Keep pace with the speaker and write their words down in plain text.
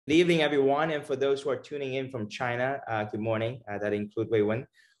Good evening, everyone. And for those who are tuning in from China, good morning. That include Weiwen.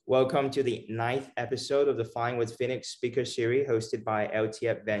 Welcome to the 9th episode of the Flying with Phoenix speaker series hosted by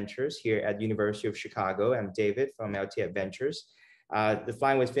LTF Ventures here at University of Chicago. I'm David from LTF Ventures. The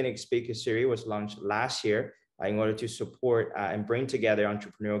Flying with Phoenix speaker series was launched last year in order to support and bring together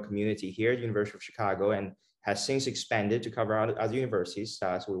entrepreneurial community here at University of Chicago, and has since expanded to cover other universities.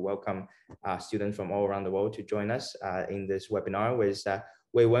 So we welcome students from all around the world to join us in this webinar with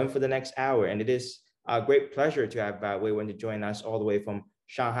Weiwen for the next hour. And it is a great pleasure to have Weiwen to join us all the way from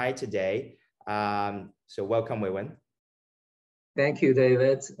Shanghai today. So welcome, Weiwen. Thank you,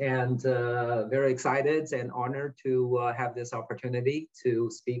 David, and very excited and honored to have this opportunity to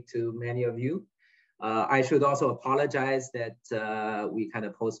speak to many of you. I should also apologize that we kind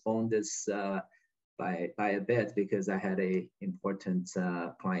of postponed this by a bit because I had a important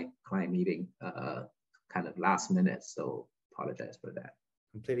client meeting kind of last minute, so apologize for that.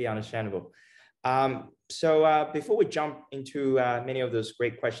 Completely understandable. So before we jump into many of those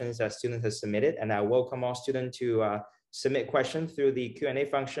great questions that students have submitted, and I welcome all students to submit questions through the Q&A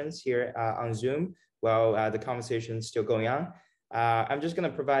functions here on Zoom while the conversation is still going on. I'm just going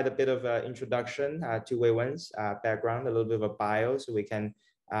to provide a bit of an introduction to Weiwen's background, a little bit of a bio, so we can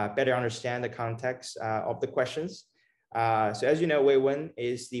better understand the context of the questions. So as you know, Weiwen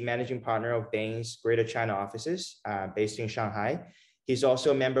is the managing partner of Bain's Greater China offices based in Shanghai. He's also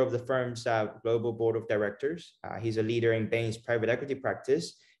a member of the firm's global board of directors. He's a leader in Bain's private equity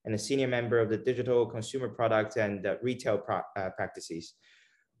practice and a senior member of the digital consumer product and retail practices.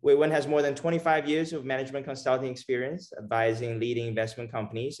 Weiwen has more than 25 years of management consulting experience, advising leading investment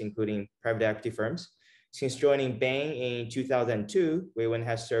companies, including private equity firms. Since joining Bain in 2002, Weiwen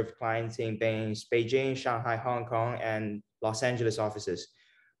has served clients in Bain's Beijing, Shanghai, Hong Kong, and Los Angeles offices.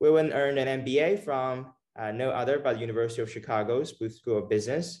 Weiwen earned an MBA from no other but the University of Chicago's Booth School of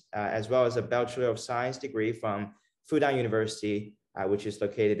Business, as well as a Bachelor of Science degree from Fudan University, which is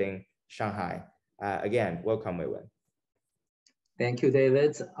located in Shanghai. Again, welcome, Weiwen. Thank you,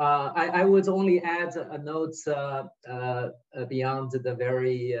 David. I would only add a note beyond the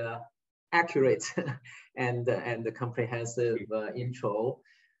very accurate and comprehensive intro.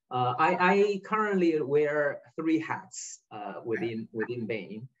 I currently wear 3 hats within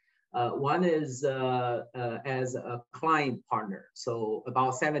Bain. One is as a client partner. So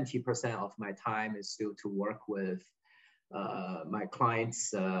about 70% of my time is still to work with my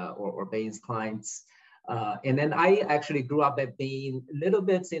clients or Bain's clients. And then I actually grew up at Bain a little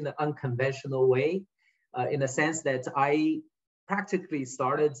bit in an unconventional way, in the sense that I practically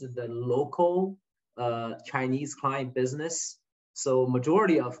started the local Chinese client business. So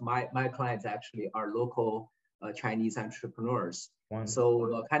majority of my clients actually are local Chinese entrepreneurs. Wow.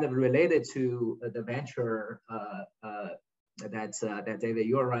 So kind of related to the venture that David,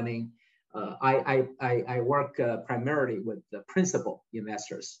 you're running, I work primarily with the principal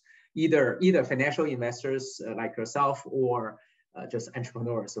investors, either financial investors like yourself, or just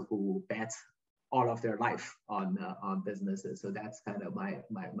entrepreneurs who bet all of their life on businesses. So that's kind of my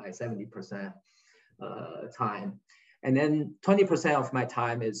 70% time. And then 20% of my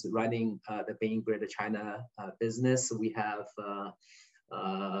time is running the Bain Greater China business. We have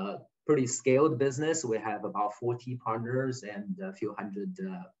pretty scaled business. We have about 40 partners and a few hundred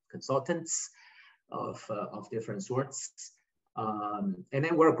consultants of different sorts. And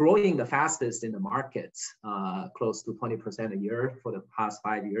then we're growing the fastest in the market, close to 20% a year for the past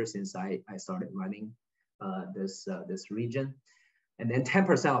 5 years since I started running this region. And then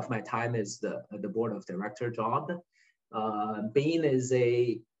 10% of my time is the board of director job. Bain is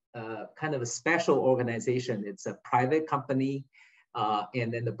a kind of a special organization. It's a private company.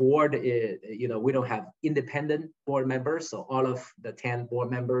 And then the board is, we don't have independent board members. So all of the 10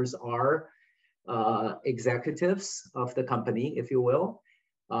 board members are executives of the company, if you will.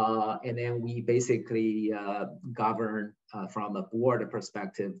 And then we basically govern from a board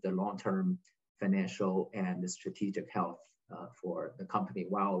perspective, the long-term financial and the strategic health for the company,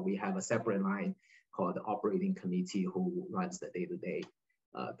 while we have a separate line called the operating committee who runs the day-to-day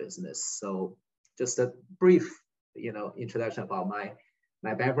business. So just a brief, introduction about my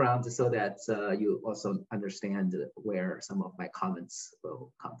background so that you also understand where some of my comments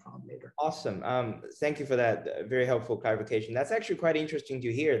will come from later. Awesome. Thank you for that very helpful clarification. That's actually quite interesting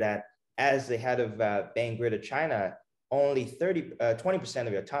to hear that as the head of Bain Greater China, only 20%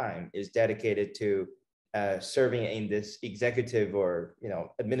 of your time is dedicated to serving in this executive or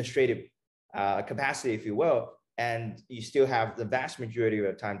administrative capacity, if you will, and you still have the vast majority of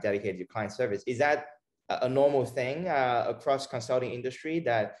your time dedicated to client service. Is that a normal thing across consulting industry,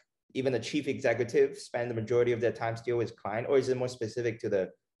 that even the chief executives spend the majority of their time still with client, or is it more specific to the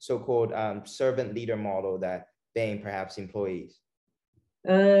so-called servant leader model that Bain perhaps employs?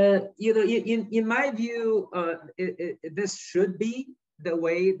 You know, in my view, this should be the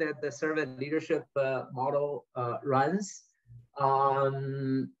way that the servant leadership model runs.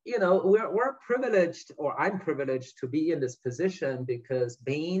 You know, we're privileged, or I'm privileged to be in this position because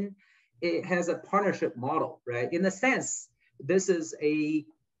Bain, it has a partnership model, right? In a sense, this is a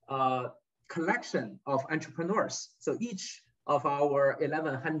collection of entrepreneurs. So each of our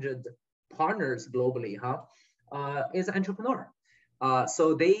 1,100 partners globally, is an entrepreneur.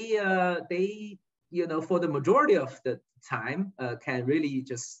 So they, you know, for the majority of the time, can really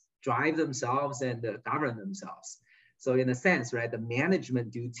just drive themselves and govern themselves. So in a sense, right, the management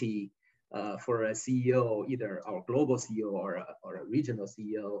duty for a CEO, either our global CEO or a regional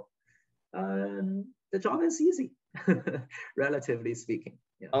CEO, the job is easy, relatively speaking.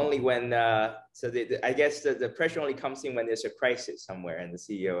 Yeah. Only when, I guess the pressure only comes in when there's a crisis somewhere and the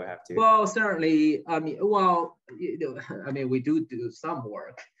CEO have to. Well, certainly, I mean, well, you know, I mean, we do some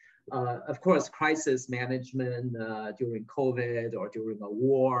work. Of course, crisis management during COVID or during a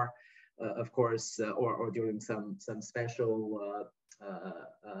war, of course, or during some special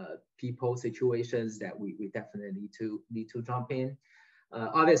people situations that we definitely need to jump in.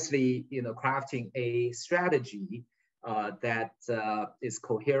 Obviously, you know, crafting a strategy that is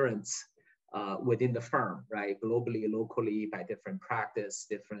coherent within the firm, right? Globally, locally, by different practice,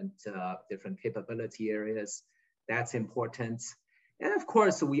 different capability areas. That's important. And of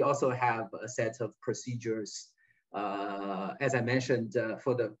course, we also have a set of procedures. As I mentioned,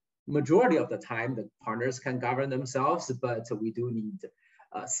 for the majority of the time, the partners can govern themselves, but we do need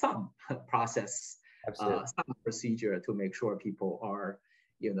some process, some procedure to make sure people are,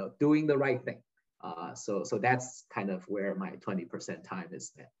 you know, doing the right thing. So that's kind of where my 20% time is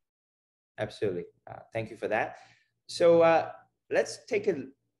spent. Absolutely. Thank you for that. So let's take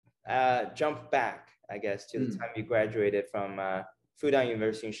a jump back, I guess, to the time you graduated from Fudan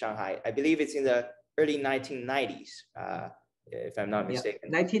University in Shanghai. I believe it's in the early 1990s, if I'm not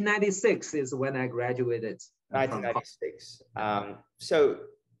mistaken. 1996 is when I graduated. 1996. So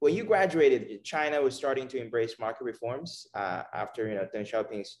when you graduated, China was starting to embrace market reforms after, you know, Deng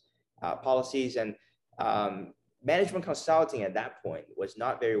Xiaoping's policies, and management consulting at that point was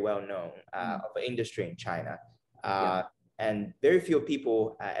not very well known of an industry in China, and very few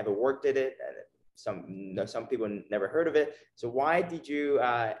people ever worked at it, and some people never heard of it. So why did you,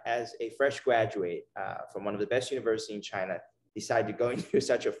 as a fresh graduate from one of the best universities in China, decide to go into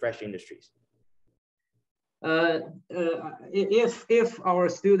such a fresh industries? If our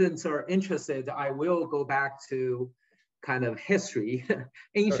students are interested, I will go back to kind of history,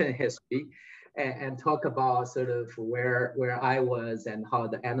 ancient history, and talk about sort of where I was and how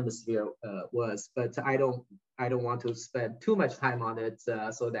the atmosphere was. But I don't want to spend too much time on it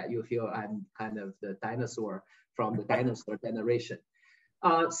so that you feel I'm kind of the dinosaur from the dinosaur generation.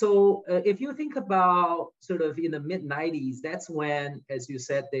 So if you think about sort of in the mid-90s, that's when, as you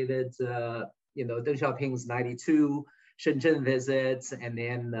said, David, you know, Deng Xiaoping's 92 Shenzhen visits, and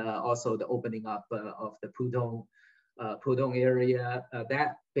then also the opening up of the Pudong area,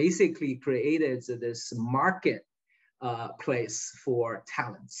 that basically created this market place for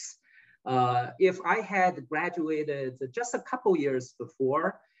talents. If I had graduated just a couple years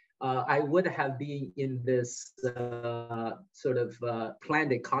before, I would have been in this sort of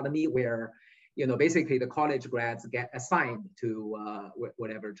planned economy where, you know, basically the college grads get assigned to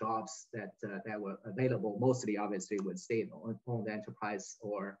whatever jobs that were available, mostly obviously with state-owned enterprise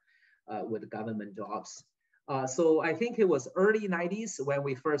or with government jobs. So I think it was early 90s when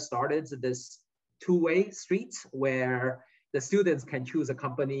we first started this two-way street where the students can choose a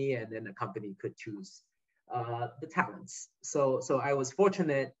company and then the company could choose the talents. So I was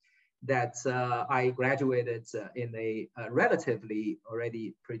fortunate that I graduated in a relatively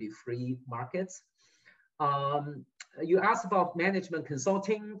already pretty free market. You asked about management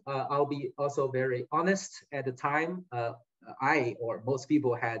consulting. I'll be also very honest. At the time, I or most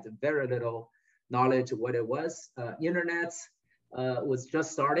people had very little knowledge of what it was. Internet was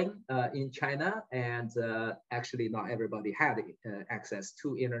just starting in China, and actually not everybody had access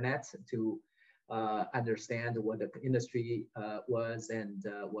to internet to understand what the industry was and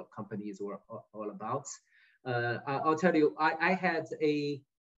what companies were all about. I'll tell you, I had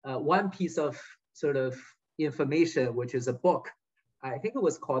one piece of sort of information, which is a book. I think it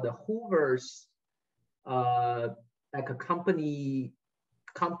was called the Hoover's, like a company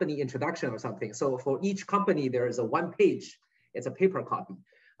introduction or something. So for each company, there is a one page, it's a paper copy,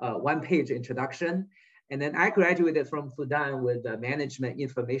 one page introduction. And then I graduated from Fudan with a management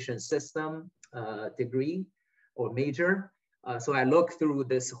information system degree or major. So I looked through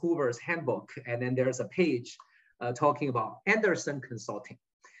this Hoover's handbook, and then there's a page talking about Anderson Consulting.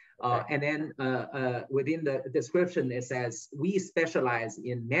 And then within the description, it says, we specialize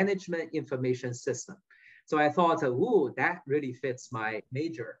in management information system. So I thought, ooh, that really fits my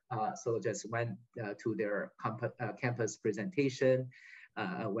major. So just went to their campus presentation,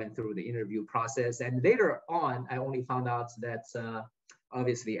 went through the interview process. And later on, I only found out that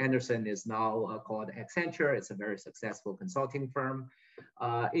obviously Anderson is now called Accenture. It's a very successful consulting firm.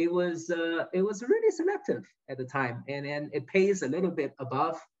 It was really selective at the time. And then it pays a little bit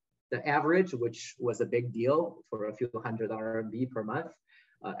above the average, which was a big deal for a few hundred RMB per month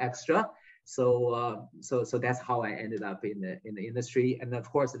extra. So that's how I ended up in the industry. And of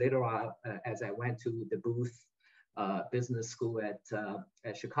course, later on, as I went to the Booth Business School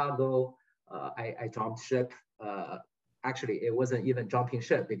at Chicago, I jumped ship. Actually, it wasn't even jumping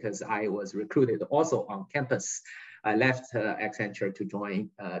ship because I was recruited also on campus. I left Accenture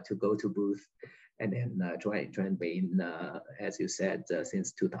to go to Booth, and then joined Bain, as you said,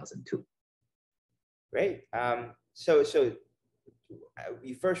 since 2002. Great. So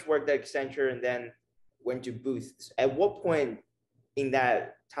you first worked at Accenture and then went to Booth. At what point in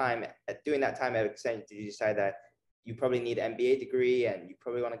that time, during that time at Accenture, did you decide that you probably need an MBA degree and you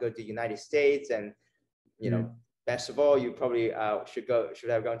probably want to go to the United States, and best of all, you probably should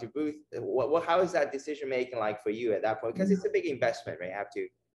have gone to Booth? How is that decision making like for you at that point? Because it's a big investment, right? You have to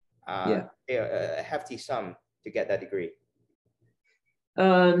pay a hefty sum to get that degree.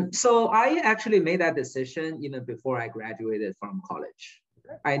 So I actually made that decision even before I graduated from college.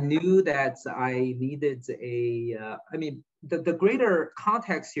 I knew that I needed the greater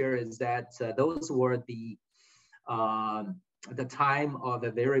context here is that those were the time of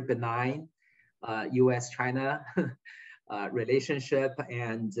a very benign US-China relationship,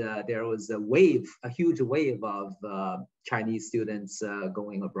 and there was a huge wave of Chinese students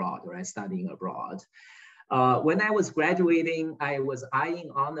going abroad, right, studying abroad. When I was graduating, I was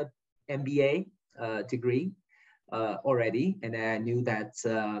eyeing on an MBA degree already, and I knew that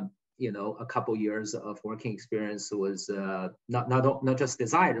a couple years of working experience was not just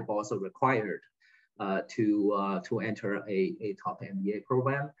desired but also required to enter a top MBA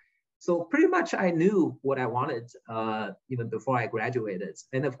program. So pretty much I knew what I wanted even before I graduated.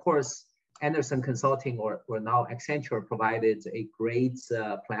 And of course, Anderson Consulting or now Accenture provided a great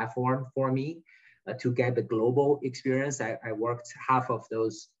platform for me to get the global experience. I worked half of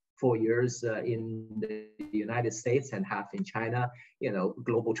those 4 years in the United States and half in China,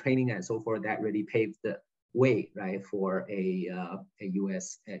 global training and so forth. That really paved the way, right, for a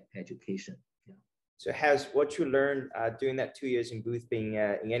US education. So has what you learned during that 2 years in Booth been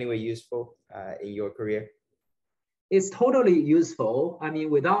in any way useful in your career? It's totally useful. I mean,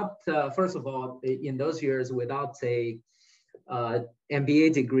 without, first of all, in those years, without a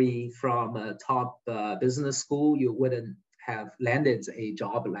MBA degree from a top business school, you wouldn't have landed a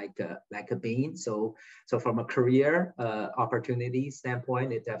job like a Bain. So from a career opportunity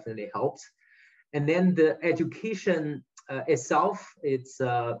standpoint, it definitely helped. And then the education itself, it's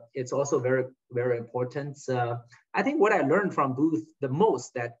also very, very important. I think what I learned from Booth the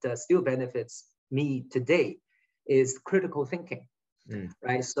most that still benefits me today is critical thinking,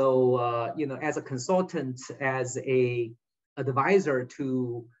 right? So, as a consultant, as a advisor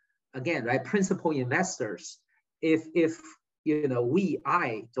to, again, right, principal investors, if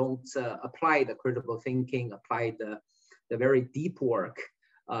I don't apply the critical thinking, apply the very deep work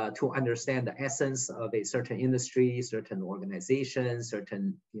to understand the essence of a certain industry, certain organization,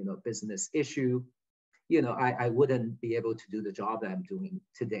 certain business issue, I wouldn't be able to do the job that I'm doing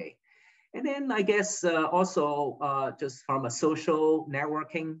today. And then I guess also just from a social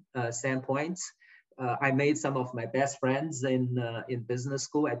networking standpoint, I made some of my best friends in business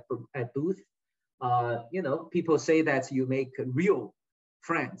school at Booth. People say that you make real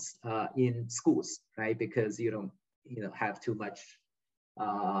friends in schools, right? Because you don't have too much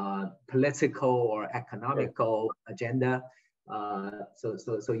political or economical agenda.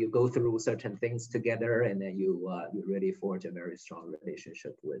 So you go through certain things together, and then you really forge a very strong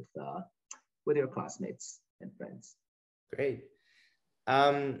relationship with your classmates and friends. Great.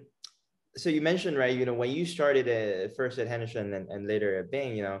 So you mentioned, right, when you started first at Henderson and later at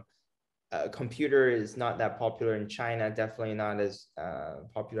Bain, computer is not that popular in China, definitely not as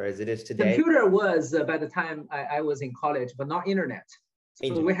popular as it is today. Computer was by the time I was in college, but not internet.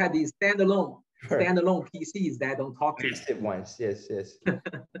 So we had these standalone PCs that don't talk to you. Ones, yes.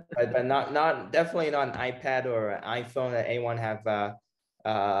 but not definitely not an iPad or an iPhone that anyone have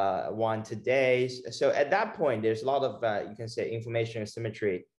one today. So at that point, there's a lot of you can say information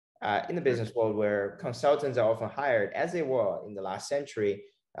asymmetry in the business world where consultants are often hired, as they were in the last century,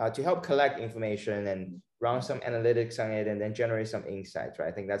 to help collect information and run some analytics on it and then generate some insights, right?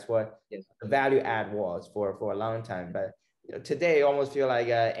 I think that's what the value add was for a long time. But today, I almost feel like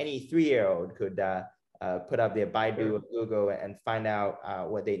any 3-year-old could put up their Baidu or Google and find out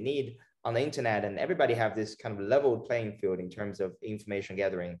what they need on the internet, and everybody have this kind of level playing field in terms of information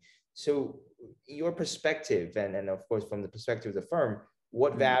gathering. So your perspective, and of course, from the perspective of the firm,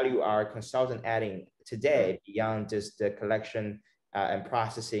 what value are consultants adding today beyond just the collection and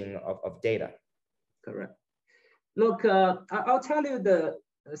processing of data? Correct. Look, I'll tell you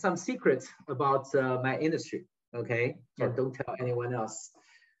some secrets about my industry, okay? Sure. And don't tell anyone else.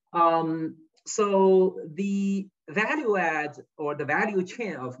 So the value add or the value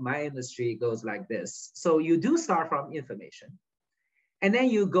chain of my industry goes like this. So you do start from information, and then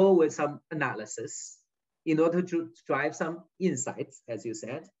you go with some analysis in order to drive some insights, as you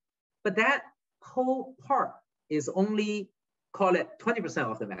said. But that whole part is only, call it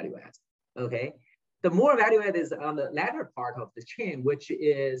 20% of the value add, okay? The more value add is on the latter part of the chain, which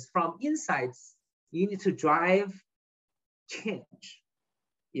is from insights, you need to drive change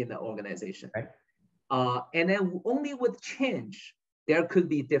in the organization. Right. And then only with change, there could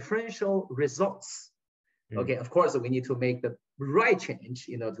be differential results. Okay, of course, we need to make the right change,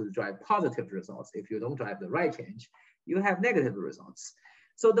 to drive positive results. If you don't drive the right change, you have negative results.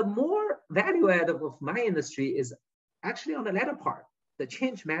 So the more value add of my industry is actually on the latter part, the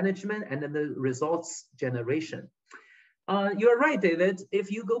change management and then the results generation. You're right, David.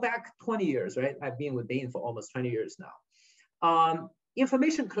 If you go back 20 years, right? I've been with Bain for almost 20 years now.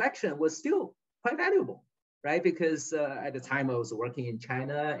 Information collection was still quite valuable, right? Because at the time I was working in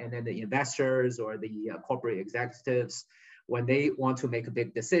China, and then the investors or the corporate executives, when they want to make a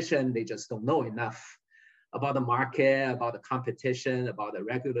big decision, they just don't know enough about the market, about the competition, about the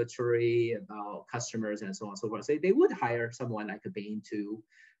regulatory, about customers, and so on and so forth. So they would hire someone like Bain to,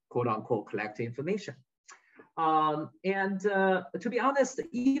 quote unquote, collect information. To be honest,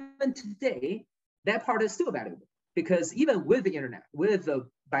 even today, that part is still valuable, because even with the internet, with the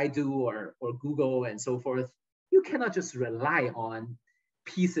Baidu or Google and so forth, you cannot just rely on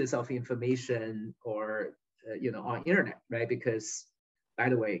pieces of information or on internet, right? Because, by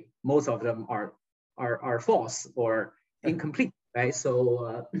the way, most of them are false or incomplete, right?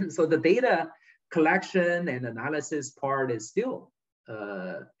 So so the data collection and analysis part is still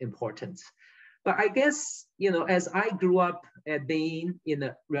important. But I guess, as I grew up at Bain in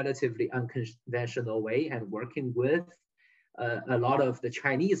a relatively unconventional way and working with a lot of the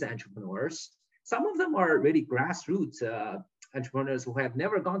Chinese entrepreneurs, some of them are really grassroots entrepreneurs who have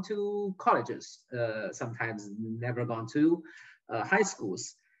never gone to colleges, sometimes never gone to high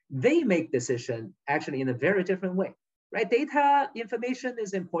schools. They make decisions actually in a very different way, right? Data information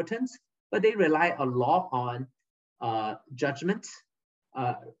is important, but they rely a lot on judgment.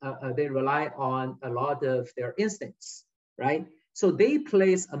 They rely on a lot of their instincts, right? So they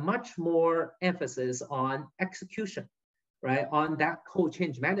place a much more emphasis on execution, right? On that whole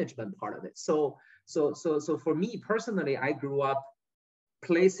change management part of it. So for me personally, I grew up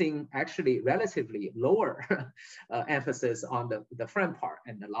placing actually relatively lower emphasis on the front part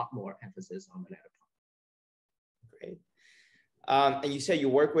and a lot more emphasis on the latter part. Great. And you said you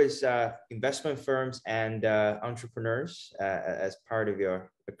work with investment firms and entrepreneurs as part of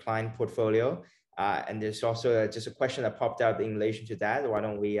your client portfolio. And there's also just a question that popped out in relation to that. Why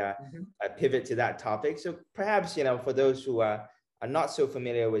don't we pivot to that topic? So perhaps, for those who are not so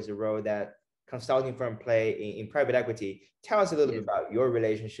familiar with the role that consulting firm play in private equity, tell us a little bit about your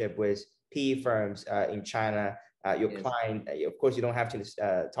relationship with PE firms in China, your client. Of course, you don't have to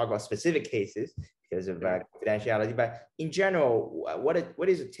talk about specific cases because of confidentiality, but in general, what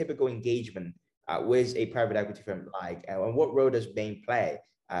is a typical engagement with a private equity firm like, and what role does Bain play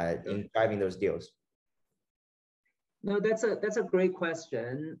in driving those deals? No, that's a great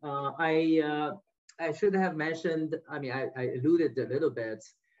question. I should have mentioned, I alluded a little bit.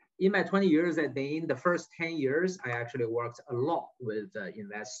 In my 20 years at Bain, the first 10 years, I actually worked a lot with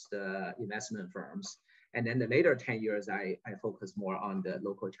investment firms. And then the later 10 years, I focused more on the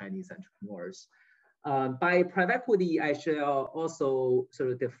local Chinese entrepreneurs. By private equity, I shall also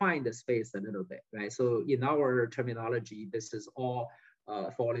sort of define the space a little bit, right? So in our terminology, this is all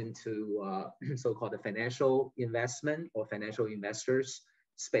fall into so-called the financial investment or financial investors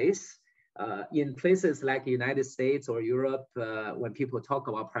space. In places like the United States or Europe, when people talk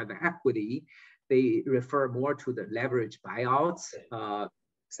about private equity, they refer more to the leverage buyouts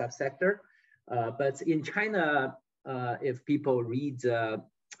subsector. But in China, if people read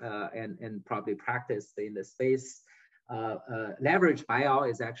and probably practice in the space, leverage buyout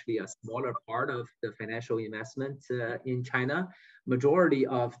is actually a smaller part of the financial investment in China. Majority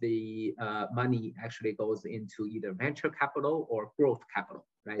of the money actually goes into either venture capital or growth capital,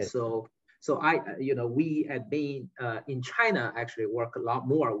 right? Yes. So we at Bain in China actually work a lot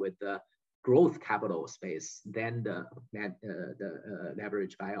more with the growth capital space than the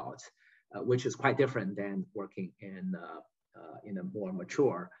leverage buyout, which is quite different than working in a more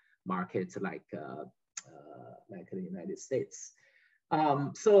mature market like the United States.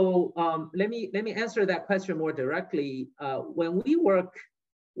 Let me answer that question more directly. When we work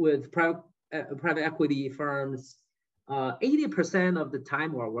with private equity firms, 80% of the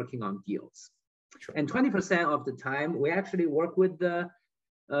time we're working on deals. Sure. And 20% of the time we actually work with the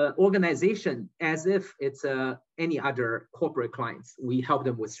organization as if it's any other corporate clients. We help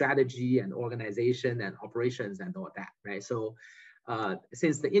them with strategy and organization and operations and all that, right? So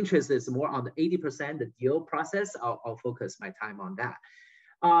since the interest is more on the 80%, the deal process, I'll focus my time on that.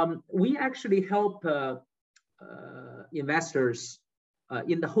 We actually help investors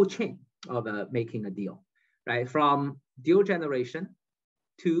in the whole chain of making a deal, right? From deal generation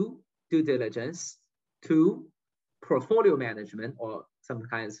to due diligence to portfolio management, or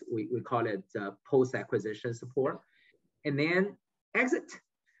sometimes we call it post-acquisition support, and then exit.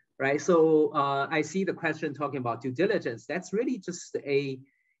 Right, so I see the question talking about due diligence. That's really just a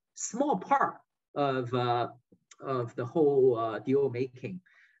small part of the whole deal making.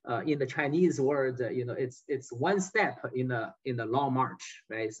 In the Chinese word, it's one step in a long march,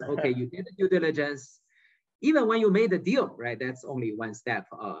 right? So, okay, you did the due diligence. Even when you made the deal, right? That's only one step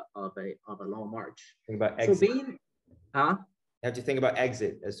of a long march. Think about exit. So You have to think about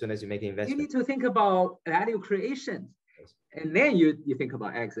exit as soon as you make an investment. You need to think about value creation. And then you think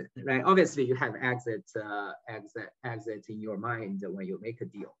about exit, right? Obviously, you have exit in your mind when you make a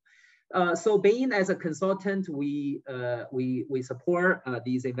deal. So Bain, as a consultant, we support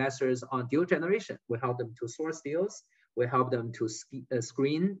these investors on deal generation. We help them to source deals. We help them to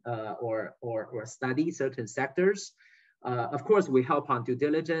screen or study certain sectors. Of course, we help on due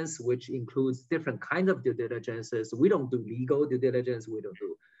diligence, which includes different kinds of due diligences. We don't do legal due diligence. We don't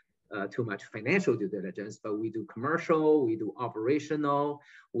do too much financial due diligence, but we do commercial, we do operational,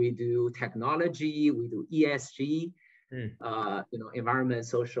 we do technology, we do ESG, environment,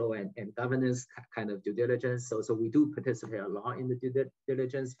 social, and governance kind of due diligence. So we do participate a lot in the due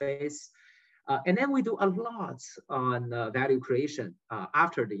diligence space. And then we do a lot on value creation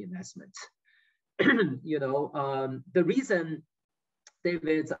after the investment. The reason,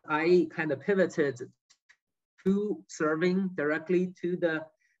 David, I kind of pivoted to serving directly to the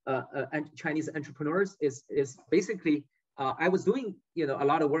Chinese entrepreneurs is basically I was doing a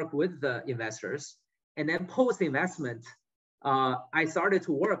lot of work with the investors, and then post investment I started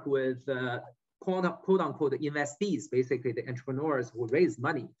to work with quote unquote investees, basically the entrepreneurs who raise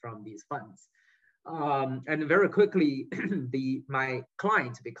money from these funds, and very quickly my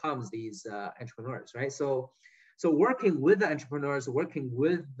client becomes these entrepreneurs, right? So working with the entrepreneurs, working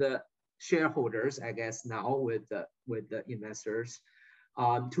with the shareholders, I guess now with the investors.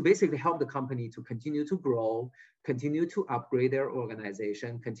 To basically help the company to continue to grow, continue to upgrade their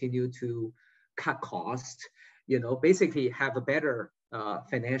organization, continue to cut costs, basically have a better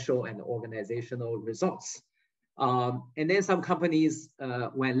financial and organizational results. And then some companies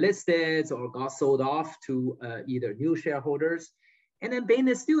went listed or got sold off to either new shareholders. And then Bain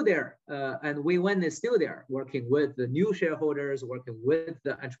is still there, and Weiwen is still there, working with the new shareholders, working with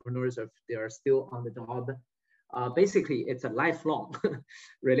the entrepreneurs if they are still on the job. Basically, it's a lifelong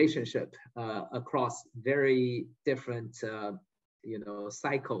relationship across very different,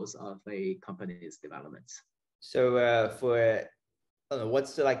 cycles of a company's development. So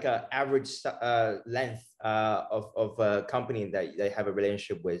what's like an average length of a company that they have a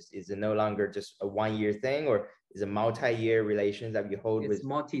relationship with? Is it no longer just a one-year thing, or is it multi-year relations that you hold with? It's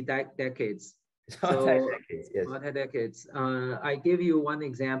multi-decades. Multi-decades, yes. Multi-decades. I give you one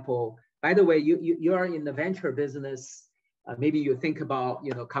example. By the way, you are in the venture business. Maybe you think about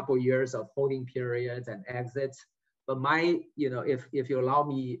a couple of years of holding periods and exits. But if you allow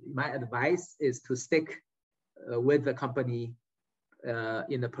me, my advice is to stick with the company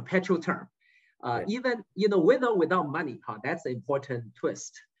in a perpetual term, even with or without money. That's an important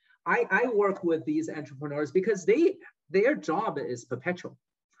twist. I work with these entrepreneurs because their job is perpetual.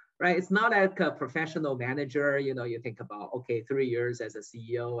 Right, it's not like a professional manager. You think about, okay, 3 years as a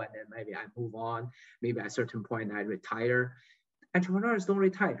CEO, and then maybe I move on. Maybe at a certain point I retire. Entrepreneurs don't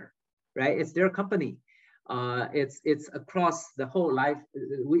retire, right? It's their company. It's across the whole life.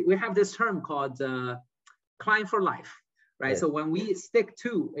 We have this term called client for life, right? Yeah. So when we stick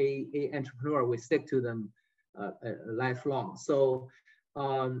to a entrepreneur, we stick to them lifelong. So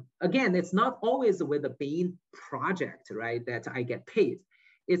again, it's not always with the Bain project, right, that I get paid.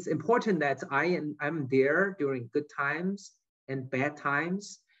 It's important that I'm there during good times and bad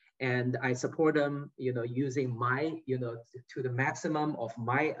times, and I support them, using my, to the maximum of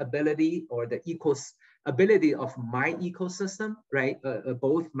my ability, or the ability of my ecosystem, right?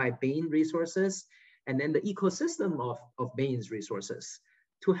 Both my Bain resources and then the ecosystem of Bain's resources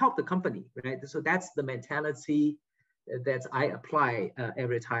to help the company, right? So that's the mentality that I apply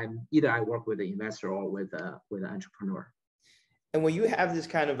every time either I work with an investor or with an entrepreneur. And when you have this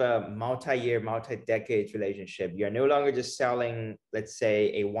kind of a multi-year, multi-decade relationship, you're no longer just selling, let's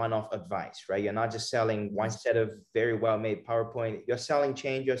say, a one-off advice, right? You're not just selling one set of very well-made PowerPoint. You're selling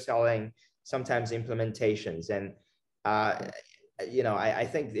change. You're selling sometimes implementations. And I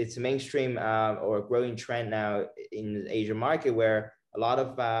think it's a mainstream or a growing trend now in the Asian market, where a lot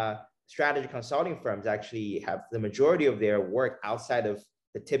of strategy consulting firms actually have the majority of their work outside of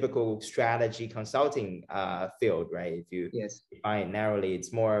the typical strategy consulting field, right? If you define it narrowly,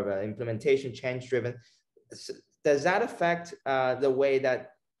 it's more of an implementation change driven. Does that affect the way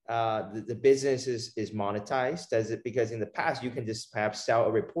that the business is monetized? Does it, because in the past you can just perhaps sell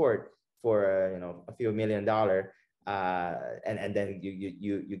a report for a few $1 million, and then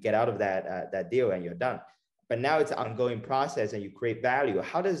you get out of that deal and you're done. But now it's an ongoing process and you create value.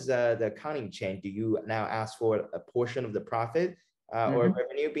 How does the accounting change? Do you now ask for a portion of the profit or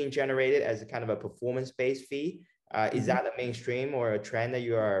revenue being generated as a kind of a performance-based fee? Is that a mainstream or a trend that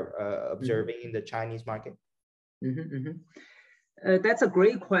you are observing in the Chinese market? That's a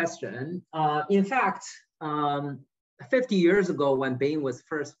great question. In fact, 50 years ago when Bain was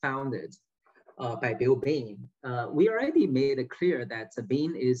first founded by Bill Bain, we already made it clear that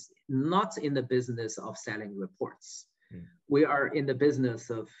Bain is not in the business of selling reports. We are in the business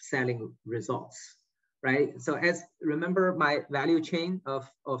of selling results, right? So remember my value chain of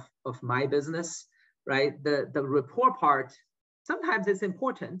my business, right? The report part, sometimes it's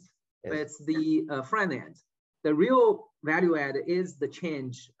important, but it's the front end. The real value add is the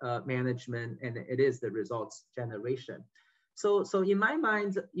change management, and it is the results generation. So in my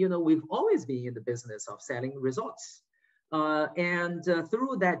mind, we've always been in the business of selling results. And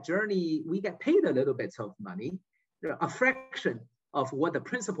through that journey, we get paid a little bit of money, a fraction of what the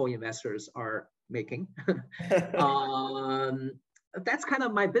principal investors are making. That's kind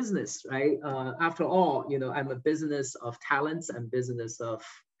of my business, right? After all, I'm a business of talents and business of,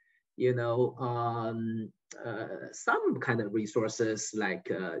 some kind of resources, like,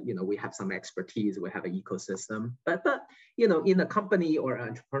 we have some expertise, we have an ecosystem, but in a company or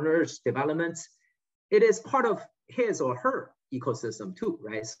entrepreneur's development, it is part of his or her ecosystem too,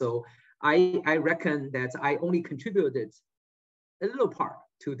 right? So I reckon that I only contributed a little part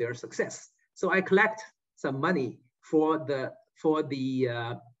to their success. So I collect some money for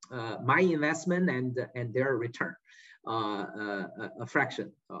my investment and their return, a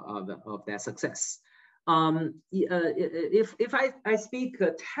fraction of that success. If I speak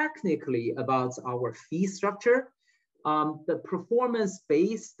technically about our fee structure, the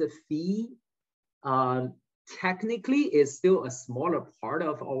performance-based fee technically is still a smaller part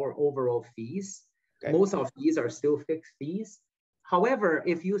of our overall fees. Okay. Most of fees are still fixed fees. However,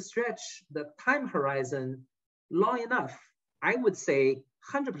 if you stretch the time horizon long enough, I would say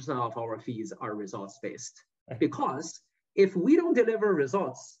 100% of our fees are results-based. Because if we don't deliver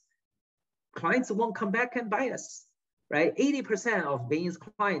results, clients won't come back and buy us, right? 80% of Bain's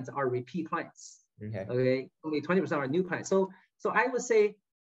clients are repeat clients. Okay? Only 20% are new clients. So I would say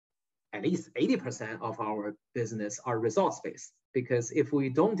at least 80% of our business are results-based, because if we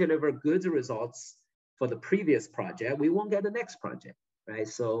don't deliver good results for the previous project, we won't get the next project, right?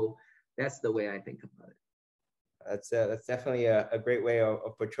 So that's the way I think about it. That's definitely a great way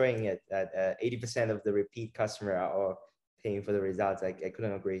of portraying it, that 80% of the repeat customer are paying for the results. I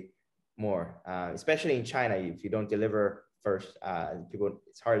couldn't agree more, especially in China. If you don't deliver first,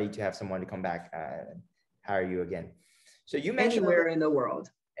 it's hardly to have someone to come back and hire you again. So you mentioned anywhere in the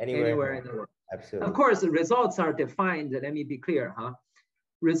world. Anywhere in the world. Absolutely. Of course, the results are defined. Let me be clear,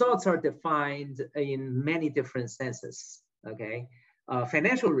 Results are defined in many different senses. Okay.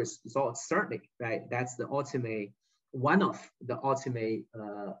 Financial results, certainly, right? That's the ultimate, one of the ultimate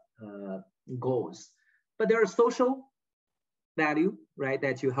goals. But there are social value, right,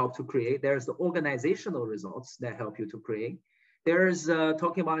 that you help to create. There's the organizational results that help you to create. There's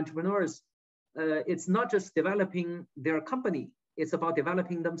talking about entrepreneurs. It's not just developing their company. It's about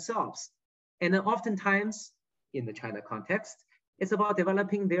developing themselves. And then oftentimes, in the China context, it's about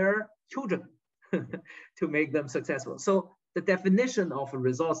developing their children to make them successful. So the definition of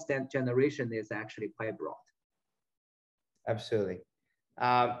results generation is actually quite broad. Absolutely.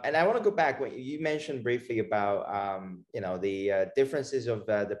 And I want to go back when you mentioned briefly about the differences of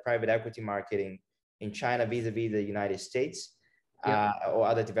the private equity market in China vis-a-vis the United States or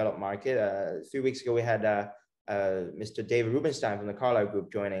other developed market. A few weeks ago, we had Mr. David Rubenstein from the Carlyle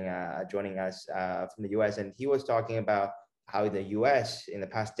Group joining us from the US, and he was talking about how in the US in the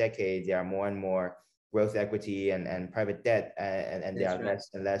past decade there are more and more growth equity and private debt, and there are less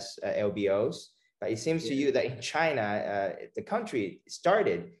and less LBOs. But it seems to you that in China, the country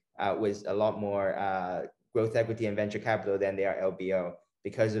started with a lot more growth equity and venture capital than they are LBO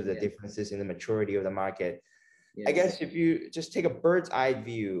because of the differences in the maturity of the market. I guess if you just take a bird's eye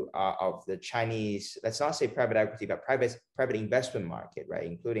view of the Chinese, let's not say private equity, but private investment market, right,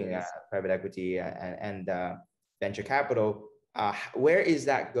 including private equity and venture capital, where is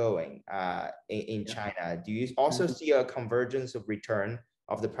that going in China? Do you also see a convergence of return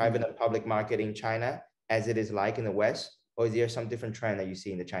of the private and public market in China as it is like in the West, or is there some different trend that you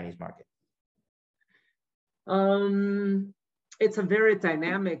see in the Chinese market? It's a very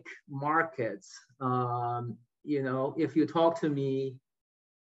dynamic market. If you talk to me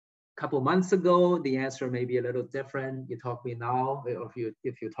a couple months ago, the answer may be a little different. You talk to me now, or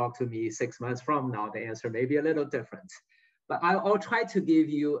if you talk to me 6 months from now, the answer may be a little different. But I'll try to give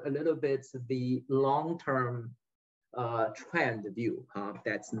you a little bit the long-term trend view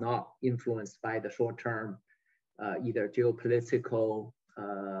that's not influenced by the short-term either geopolitical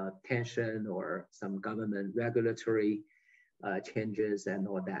tension or some government regulatory changes and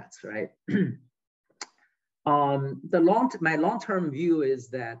all that, right? My long-term view is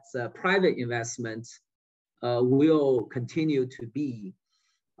that private investment will continue to be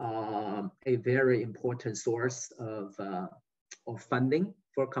a very important source of funding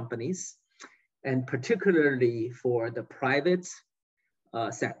for companies, and particularly for the private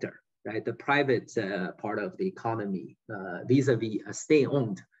sector, right? The private part of the economy vis-a-vis a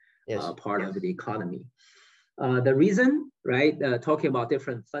state-owned part of the economy. The reason, right? Talking about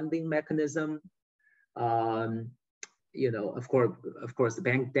different funding mechanism. Of course,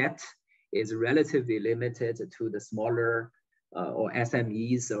 bank debt is relatively limited to the smaller or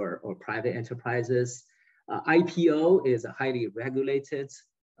SMEs or private enterprises. IPO is a highly regulated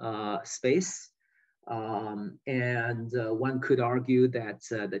space, and one could argue that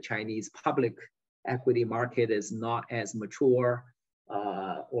the Chinese public equity market is not as mature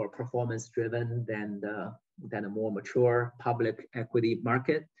or performance-driven than a more mature public equity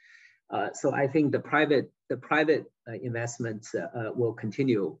market. So I think the private investment will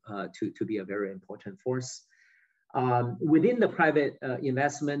continue to be a very important force. Within the private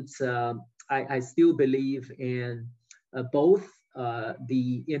investment, I still believe in both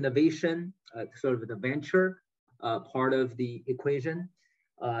the innovation, sort of the venture part of the equation.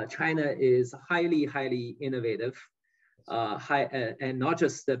 China is highly innovative, and not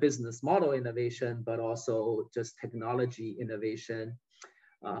just the business model innovation, but also just technology innovation.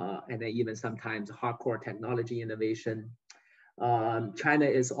 And then even sometimes hardcore technology innovation. China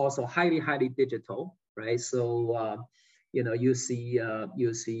is also highly digital, right? So you see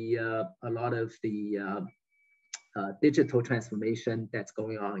a lot of the digital transformation that's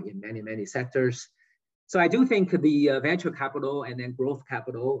going on in many sectors. So I do think the venture capital and then growth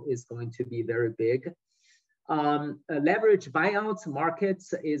capital is going to be very big. Leverage buyouts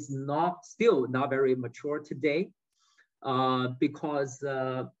markets is still not very mature today. Because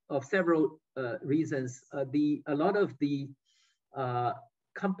of several reasons. A lot of the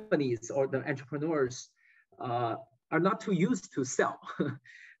companies or the entrepreneurs are not too used to sell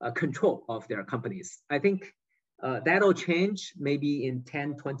control of their companies. I think that'll change maybe in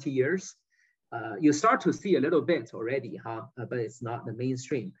 10, 20 years. You start to see a little bit already, but it's not the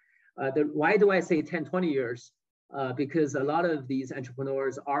mainstream. Why do I say 10, 20 years? Because a lot of these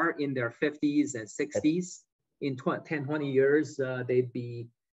entrepreneurs are in their 50s and 60s. In 10, 20 years, they'd be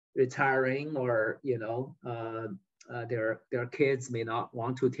retiring, or their kids may not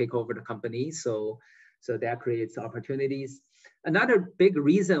want to take over the company. So that creates opportunities. Another big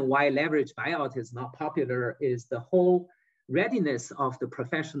reason why leverage buyout is not popular is the whole readiness of the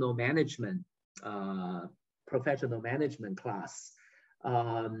professional management class.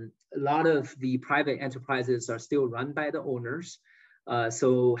 A lot of the private enterprises are still run by the owners.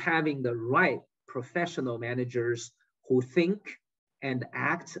 So having the right professional managers who think and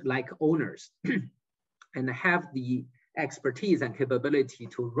act like owners and have the expertise and capability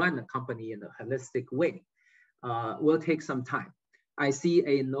to run a company in a holistic way will take some time. I see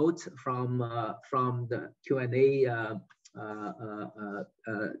a note from the Q&A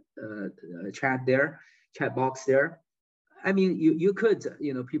chat box there. I mean, you could,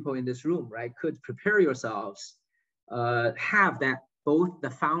 people in this room, right, could prepare yourselves have that both the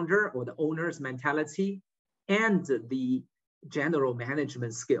founder or the owner's mentality and the general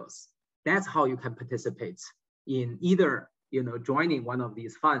management skills. That's how you can participate in either joining one of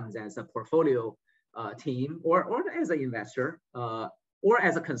these funds as a portfolio team, or as an investor, or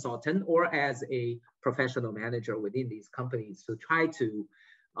as a consultant, or as a professional manager within these companies to try to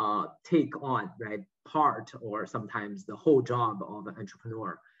take on part or sometimes the whole job of an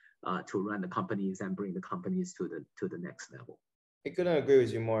entrepreneur to run the companies and bring the companies to the next level. I couldn't agree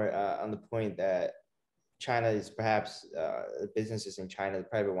with you more on the point that China is perhaps businesses in China, the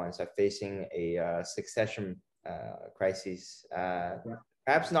private ones, are facing a succession crisis.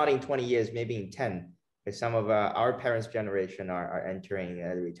 Perhaps not in 20 years, maybe in 10, because some of our parents' generation are entering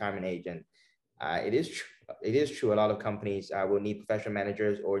the retirement age. And it is true. A lot of companies will need professional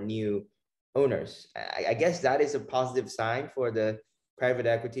managers or new owners. I guess that is a positive sign for the private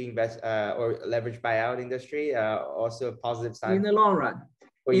equity invest or leverage buyout industry. Also a positive sign in the long run.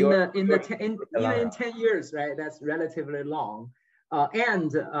 Even in 10 years, right? That's relatively long.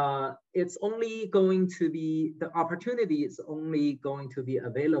 And it's only going to be, the opportunity is only going to be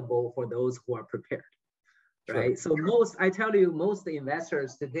available for those who are prepared, right? Sure. So I tell you, most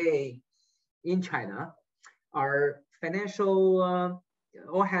investors today in China are financial,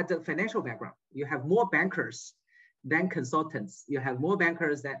 or had a financial background. You have more bankers than consultants. You have more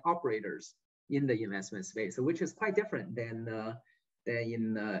bankers than operators in the investment space, which is quite different than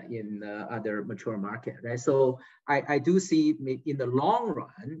in other mature market, right? So I do see in the long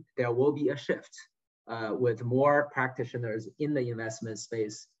run, there will be a shift with more practitioners in the investment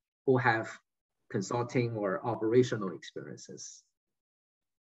space who have consulting or operational experiences.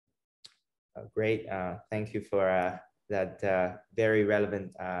 Great, thank you for that very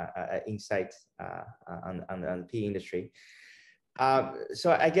relevant insight on the PE industry.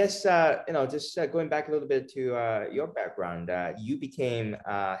 So I guess, just going back a little bit to your background, you became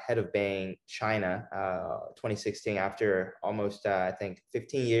head of Bain China 2016 after almost, I think,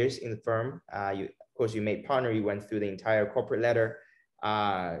 15 years in the firm. Of course, you made partner, you went through the entire corporate ladder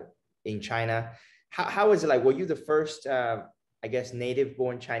in China. How was it like? Were you the first, I guess,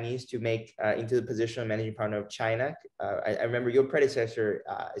 native-born Chinese to make into the position of managing partner of China? I remember your predecessor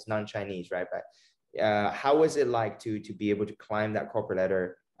is non-Chinese, right? But how was it like to be able to climb that corporate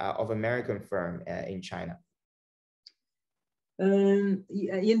ladder of American firm in China?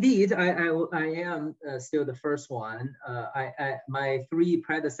 Indeed, I am still the first one. My three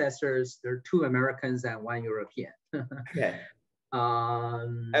predecessors, there are 2 Americans and 1 European. Okay. I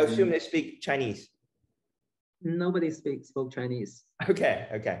assume they speak Chinese. Nobody spoke Chinese. Okay.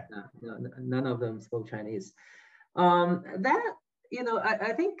 Okay. No, none of them spoke Chinese. I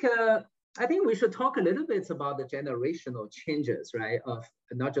think we should talk a little bit about the generational changes, right? Of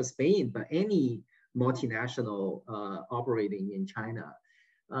not just Bain, but any multinational operating in China.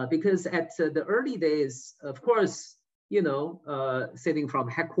 Because at the early days, of course, sitting from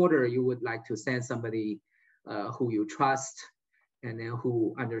headquarters, you would like to send somebody who you trust, and then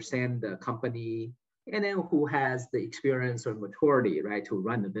who understand the company, and then who has the experience or maturity, right, to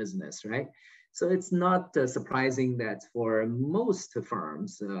run the business, right? So it's not surprising that for most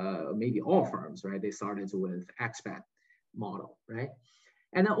firms, maybe all firms, right, they started with expat model, right?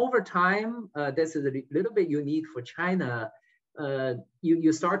 And then over time, this is a little bit unique for China.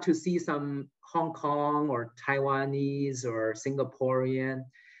 You start to see some Hong Kong or Taiwanese or Singaporean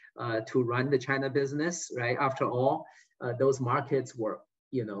to run the China business, right? After all, those markets were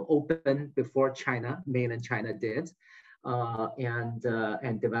open before China, mainland China did. And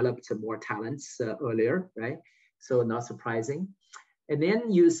developed more talents earlier, right? So not surprising. And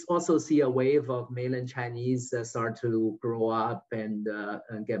then you also see a wave of mainland Chinese start to grow up and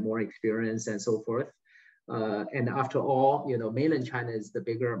get more experience and so forth. And after all, mainland China is the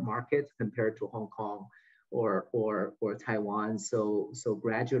bigger market compared to Hong Kong or Taiwan. So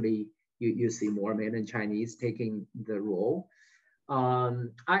gradually you see more mainland Chinese taking the role.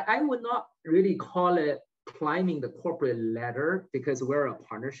 I would not really call it climbing the corporate ladder, because we're a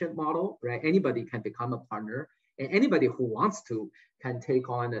partnership model, right? Anybody can become a partner, and anybody who wants to can take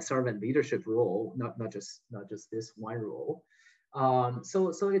on a servant leadership role, not just this one role.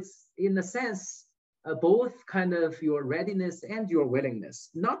 So it's in a sense both kind of your readiness and your willingness.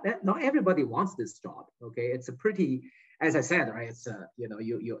 Not everybody wants this job. Okay, it's a pretty, as I said, right? It's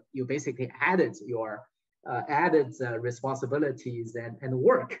you basically added your responsibilities and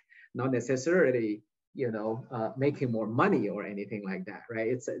work, not necessarily making more money or anything like that, right?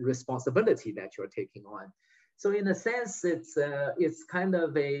 It's a responsibility that you're taking on. So in a sense, it's kind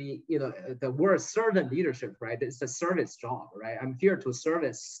of a, the word servant leadership, right? It's a service job, right? I'm here to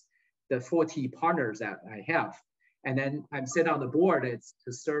service the 40 partners that I have. And then I'm sit on the board. It's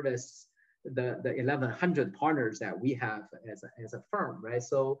to service the 1,100 partners that we have as a firm, right?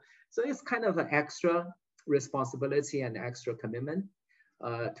 So it's kind of an extra responsibility and extra commitment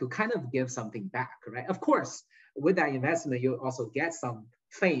to kind of give something back, right? Of course, with that investment, you also get some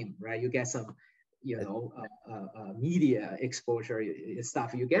fame, right? You get some, media exposure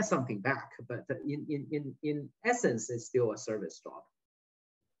stuff. You get something back, but in essence, it's still a service job.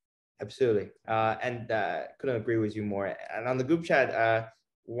 Absolutely, and couldn't agree with you more. And on the group chat,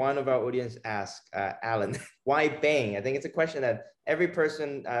 one of our audience asked Alan, why Bain? I think it's a question that every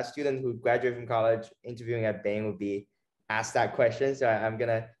person, student who graduated from college interviewing at Bain would be asked that question. So I'm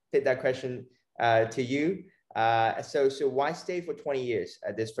gonna put that question to you. So why stay for 20 years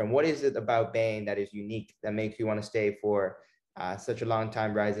at this firm? What is it about Bain that is unique that makes you want to stay for such a long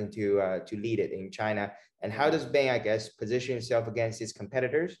time, rising to lead it in China? And how does Bain, I guess, position itself against its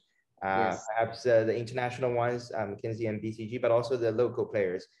competitors? Yes. Perhaps the international ones, McKinsey and BCG, but also the local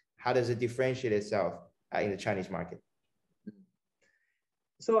players. How does it differentiate itself in the Chinese market?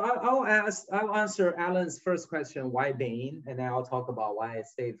 So I'll answer Alan's first question, why Bain, and then I'll talk about why I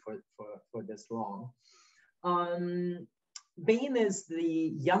stayed for this long. Bain is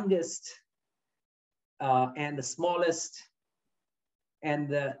the youngest and the smallest and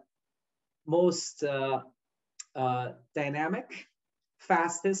the most dynamic,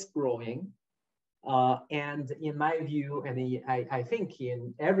 fastest growing, and in my view, and I think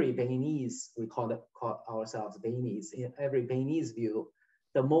in every Bainese, we call ourselves Bainese, in every Bainese view,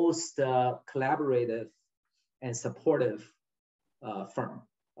 the most collaborative and supportive firm,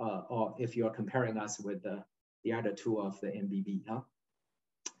 or if you're comparing us with the other two of the MBB.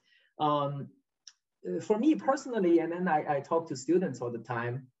 For me personally, and then I talk to students all the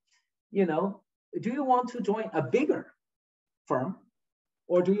time, do you want to join a bigger firm,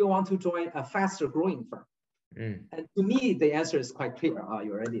 or do you want to join a faster growing firm? And to me, the answer is quite clear.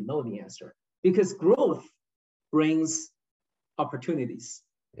 You already know the answer. Because growth brings opportunities.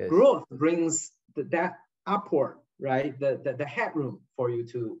 Yes. Growth brings that upward, right? The headroom for you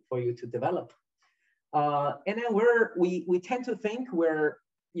to develop. And then we tend to think we're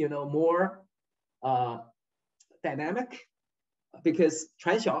more dynamic, because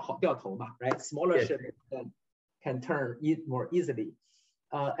船小好掉头嘛, right? Smaller yes. ship can turn more easily.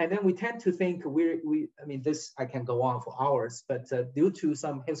 And then we tend to think I mean, this I can go on for hours, but due to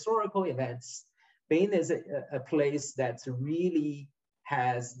some historical events, Bain is a place that really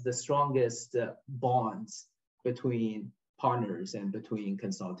has the strongest bonds between partners and between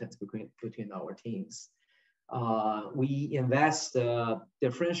consultants, between our teams. We invest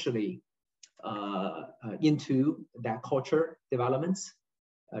differentially into that culture developments,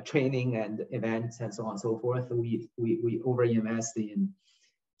 training and events and so on and so forth. We over-invest in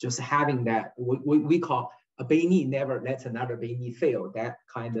just having that, we call a Bainese never lets another Bainese fail, that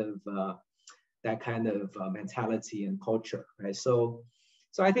kind of mentality and culture, right? So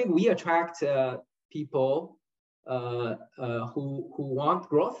I think we attract people who want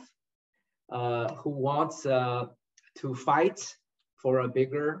growth, who want to fight for a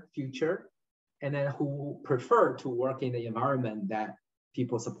bigger future, and then who prefer to work in an environment that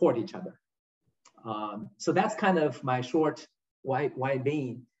people support each other. So that's kind of my short why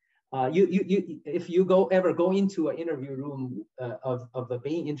Bain. If you ever go into an interview room of the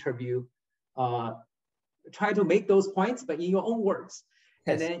Bain interview, try to make those points, but in your own words,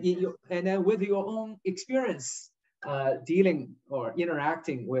 yes. and then with your own experience dealing or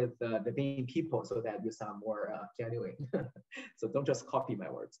interacting with the Bain people, so that you sound more genuine. So don't just copy my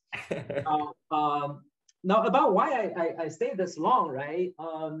words. Now about why I stayed this long, right?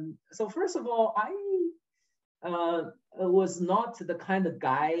 So first of all, I was not the kind of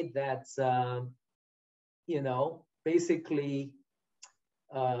guy that, basically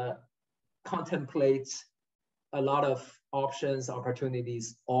contemplates a lot of options,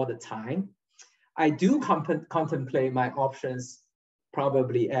 opportunities all the time. I do contemplate my options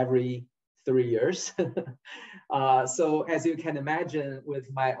probably every 3 years. So as you can imagine,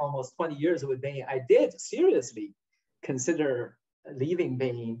 with my almost 20 years with Bain, I did seriously consider leaving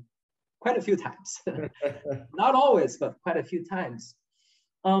Bain quite a few times. Not always, but quite a few times.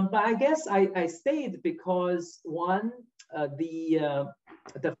 But I guess I stayed because one, the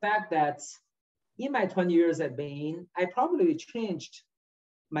fact that in my 20 years at Bain, I probably changed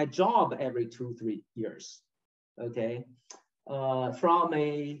my job every 2-3 years, okay? From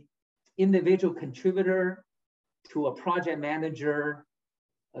a individual contributor to a project manager,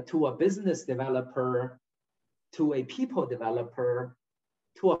 to a business developer, to a people developer,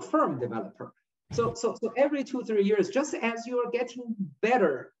 to a firm developer. So every 2-3 years, just as you're getting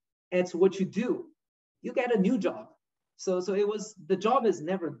better at what you do, you get a new job. So the job is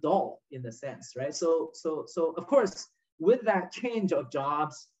never dull in a sense, right? So of course, with that change of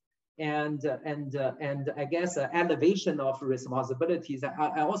jobs and I guess elevation of responsibilities,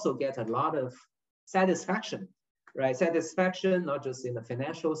 I also get a lot of satisfaction, right? Satisfaction, not just in the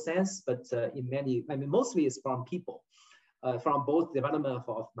financial sense, but in many, I mean, mostly it's from people, from both development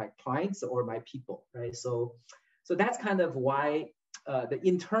of my clients or my people, right? So that's kind of why the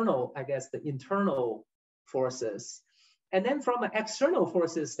internal, I guess, the internal forces. And then from an external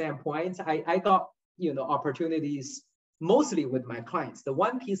forces standpoint, I got, opportunities mostly with my clients. The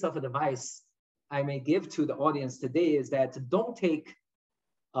one piece of advice I may give to the audience today is that don't take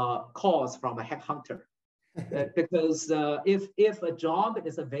calls from a headhunter. Because if a job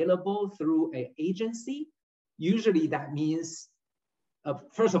is available through an agency, usually that means,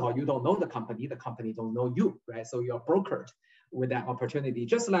 first of all, you don't know the company don't know you, right? So you're brokered with that opportunity.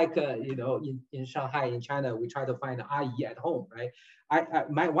 Just like, in Shanghai, in China, we try to find an AE at home, right?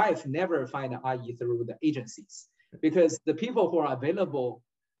 My wife never find an AE through the agencies, because the people who are available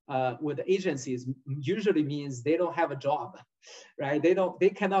with the agencies usually means they don't have a job, right? They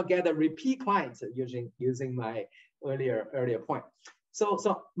cannot get a repeat client using my earlier point. So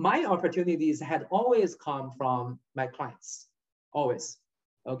my opportunities had always come from my clients, always.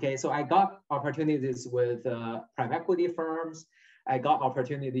 Okay, so I got opportunities with private equity firms. I got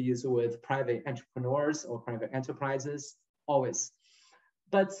opportunities with private entrepreneurs or private enterprises, always.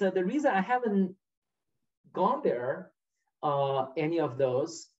 But the reason I haven't gone there, any of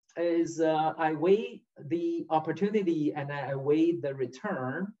those, is I weigh the opportunity and I weigh the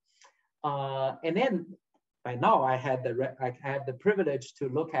return. And then by now I had the privilege to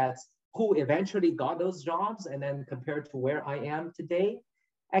look at who eventually got those jobs, and then compared to where I am today,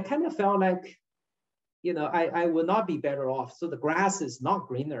 I kind of felt like, I would not be better off. So the grass is not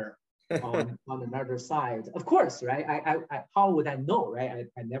greener on another side. Of course, right? I how would I know, right?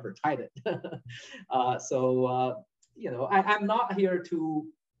 I never tried it. I'm not here to,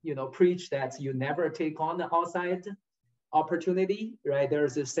 preach that you never take on the outside opportunity, right?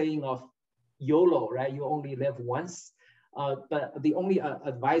 There's this saying of YOLO, right? You only live once. But the only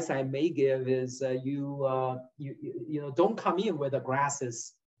advice I may give is you don't come in where the grass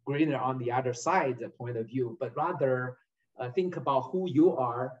is greener on the other side point of view, but rather think about who you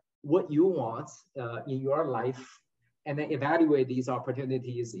are, what you want in your life, and then evaluate these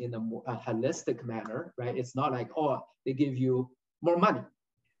opportunities in a more holistic manner, right? It's not like, oh, they give you more money,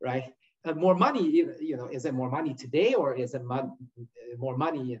 right? More money, is it more money today, or is it more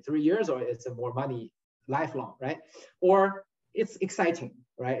money in 3 years, or is it more money lifelong, right? Or it's exciting,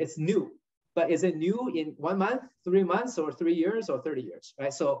 right? It's new, but is it new in 1 month, 3 months, or 3 years, or 30 years,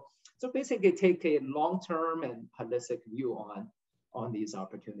 right? So basically take a long-term and holistic view on these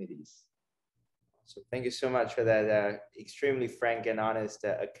opportunities. So thank you so much for that extremely frank and honest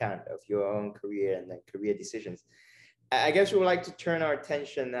account of your own career and career decisions. I guess we would like to turn our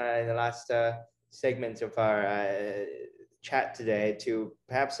attention in the last segment of our chat today to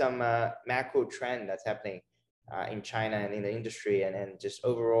perhaps some macro trend that's happening in China and in the industry, and just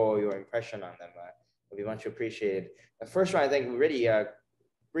overall your impression on them would be much appreciated. The first one, I think we already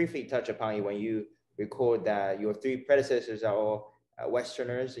briefly touched upon it when you record that your 3 predecessors are all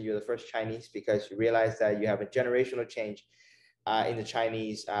Westerners, and you're the first Chinese, because you realize that you have a generational change in the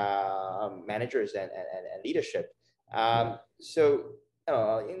Chinese managers and leadership. So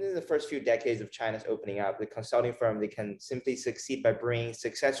in the first few decades of China's opening up, the consulting firm, they can simply succeed by bringing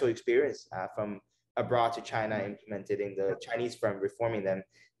successful experience from abroad to China, implemented in the Chinese firm, reforming them.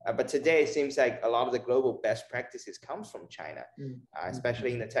 But today, it seems like a lot of the global best practices comes from China,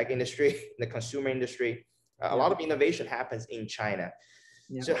 especially in the tech industry, in the consumer industry. A lot of innovation happens in China.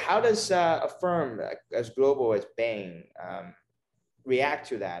 Yeah. So how does a firm as global as Bain react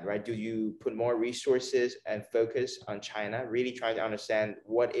to that, right? Do you put more resources and focus on China, really trying to understand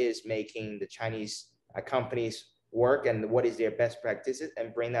what is making the Chinese companies work and what is their best practices,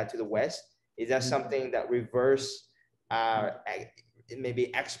 and bring that to the West? Is that something that reverse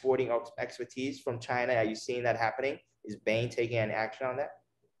maybe exporting of expertise from China? Are you seeing that happening? Is Bain taking any action on that?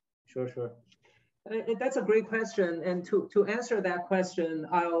 Sure. That's a great question. And to answer that question,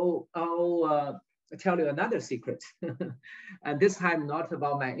 I'll tell you another secret. And this time not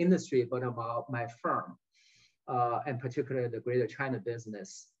about my industry, but about my firm, and particularly the Greater China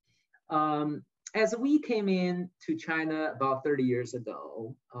business. As we came in to China about 30 years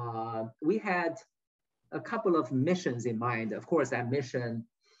ago, we had a couple of missions in mind. Of course, that mission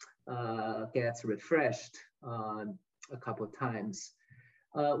gets refreshed a couple of times.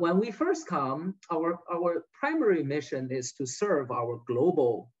 When we first come, our primary mission is to serve our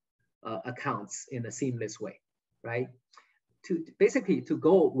global accounts in a seamless way, right? To basically to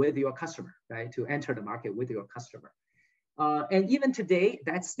go with your customer, right? To enter the market with your customer. And even today,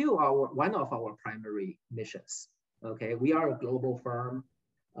 that's still one of our primary missions. Okay, we are a global firm.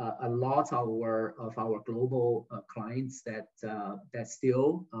 A lot of our global clients that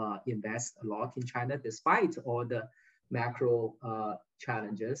still invest a lot in China, despite all the macro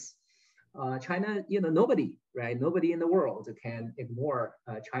challenges. China, nobody, right? Nobody in the world can ignore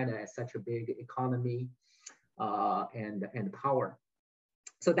China as such a big economy and power.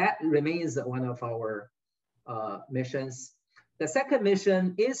 So that remains one of our missions. The second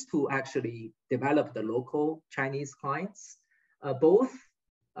mission is to actually develop the local Chinese clients, both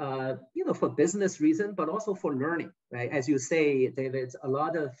for business reason, but also for learning, right? As you say, David, a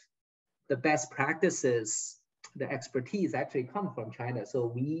lot of the best practices, the expertise actually come from China. So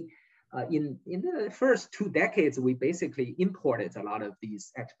we, in the first 2 decades, we basically imported a lot of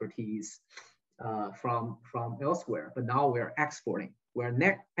these expertise from elsewhere, but now we're exporting. We're a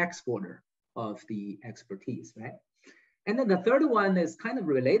net exporter of the expertise, right? And then the third one is kind of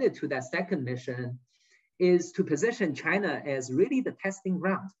related to that second mission, is to position China as really the testing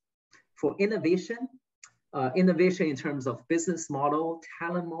ground for innovation, innovation in terms of business model,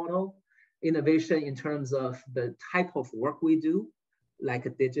 talent model, innovation in terms of the type of work we do,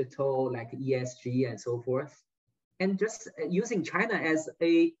 like digital, like ESG and so forth. And just using China as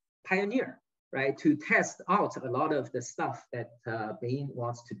a pioneer, right, to test out a lot of the stuff that Bain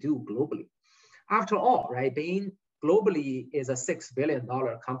wants to do globally. After all, right, Bain globally is a $6 billion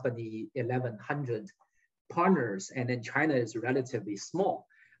company, 1,100 partners, and then China is relatively small.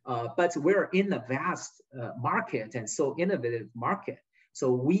 But we're in a vast market and so innovative market.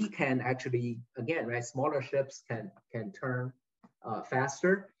 So we can actually, again, right, smaller ships can turn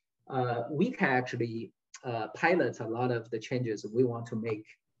faster. We can actually pilot a lot of the changes we want to make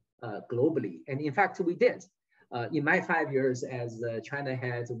globally. And in fact, we did. In my 5 years as China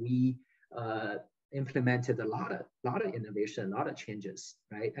head, we implemented a lot of innovation, a lot of changes,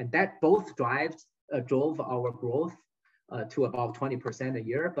 right? And that both drove our growth to about 20% a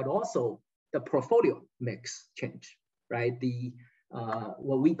year, but also the portfolio mix change, right? The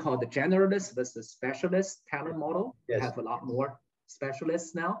what we call the generalist versus specialist talent model. Yes. We have a lot more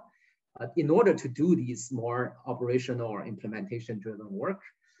specialists now. In order to do these more operational or implementation-driven work,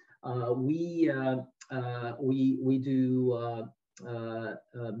 we do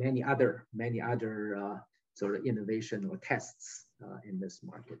many other sort of innovation or tests in this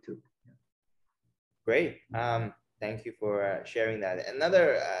market too. Yeah. Great. Thank you for sharing that.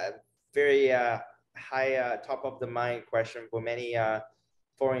 Another very high top of the mind question for many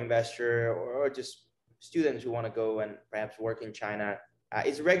foreign investor or just students who want to go and perhaps work in China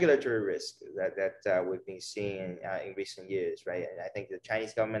is regulatory risk that we've been seeing in recent years, right? And I think the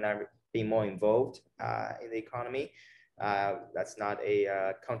Chinese government are being more involved in the economy. That's not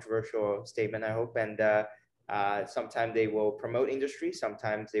a controversial statement, I hope. And sometimes they will promote industry,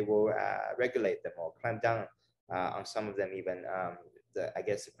 sometimes they will regulate them or clamp down on some of them. Even I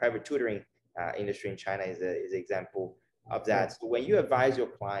guess the private tutoring industry in China is an example of that. So when you advise your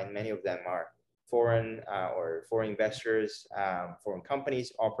client, many of them are foreign or foreign investors, foreign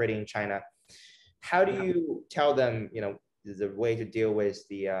companies operating in China. How do you tell them, the way to deal with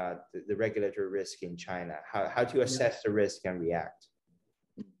the regulatory risk in China? How to assess the risk and react?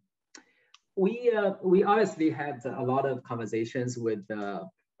 We obviously had a lot of conversations with the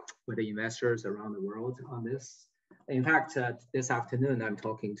investors around the world on this. In fact, this afternoon I'm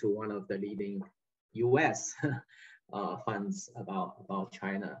talking to one of the leading U.S. funds about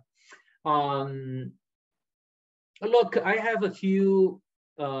China. Look, I have a few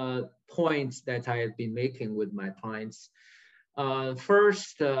points that I have been making with my clients.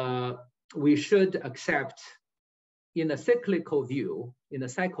 First, we should accept in a cyclical view, in a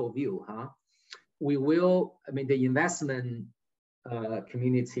cycle view, the investment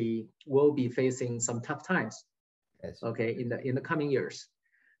community will be facing some tough times. Yes. Okay, in the coming years.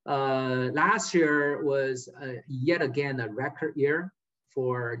 Last year was yet again a record year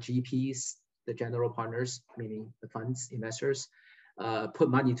for GPs, the general partners, meaning the funds, investors, put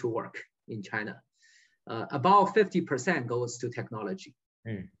money to work in China. About 50% goes to technology,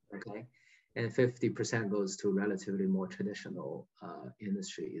 okay? And 50% goes to relatively more traditional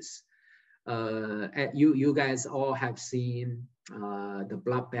industries. You guys all have seen the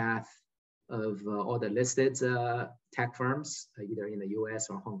bloodbath of all the listed tech firms, either in the US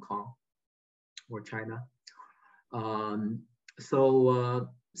or Hong Kong or China. So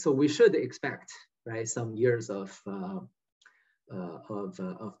we should expect, right, some years of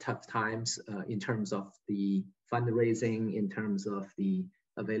tough times in terms of the fundraising, in terms of the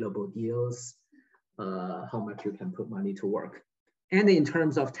available deals, how much you can put money to work. And in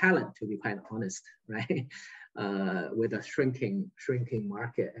terms of talent, to be quite honest, right? With a shrinking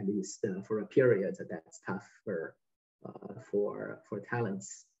market, at least for a period, that's tough for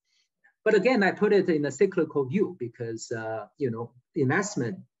talents. But again, I put it in a cyclical view because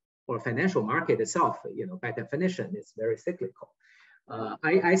investment or financial market itself, by definition, is very cyclical.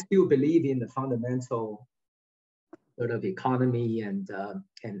 I still believe in the fundamental sort of economy and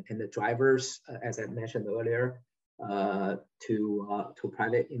the drivers, as I mentioned earlier, to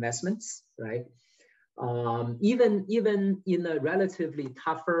private investments, right? Even in a relatively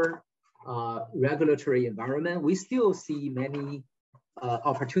tougher regulatory environment, we still see many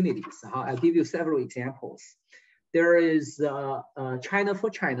opportunities. I'll give you several examples. There is China for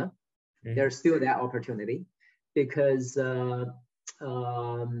China. Mm-hmm. There's still that opportunity because the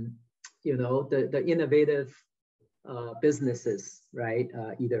innovative businesses, right,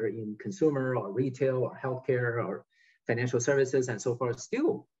 either in consumer or retail or healthcare or financial services and so forth,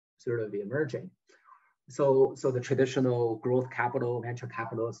 still sort of emerging. So the traditional growth capital, venture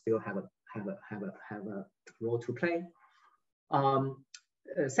capital, still have a role to play.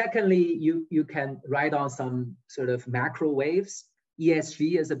 Secondly, you can ride on some sort of macro waves.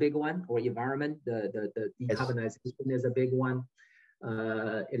 ESG is a big one, or environment. The decarbonization is a big one.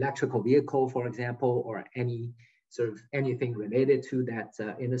 Electrical vehicle, for example, or anything related to that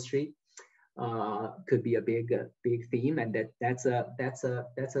industry could be a big theme, and that's a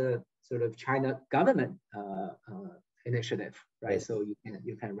sort of China government initiative, right? Yes. So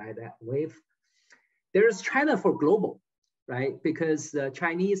you can ride that wave. There's China for global, right? Because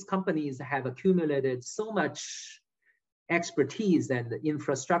Chinese companies have accumulated so much expertise and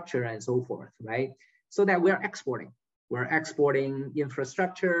infrastructure and so forth, right? So that we're exporting. We're exporting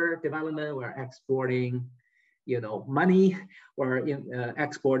infrastructure development. We're exporting, money. We're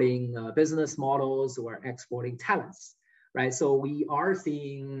exporting business models. We're exporting talents, right? So we are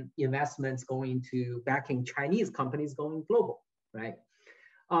seeing investments going to backing Chinese companies going global, right?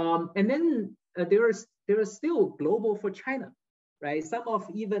 And then there is still global for China, right? Some of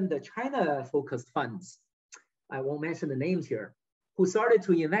even the China-focused funds, I won't mention the names here, who started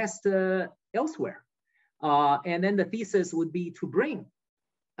to invest elsewhere. And then the thesis would be to bring,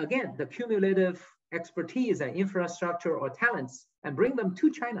 again, the cumulative expertise and infrastructure or talents and bring them to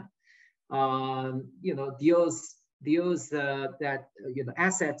China. Deals that,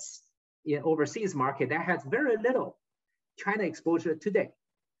 assets in overseas market that has very little China exposure today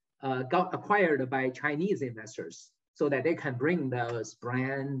got acquired by Chinese investors so that they can bring those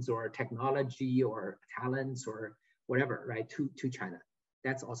brands or technology or talents or whatever, right, to China.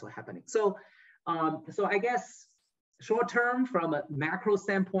 That's also happening. So I guess short term, from a macro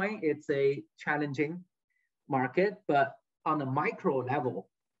standpoint, it's a challenging market, but on a micro level,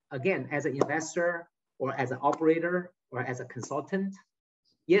 again, as an investor or as an operator or as a consultant,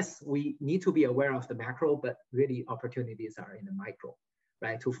 yes, we need to be aware of the macro, but really opportunities are in the micro,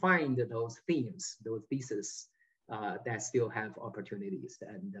 right? To find those themes, those theses that still have opportunities.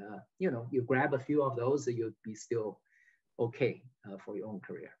 And, you grab a few of those, you'll be still okay for your own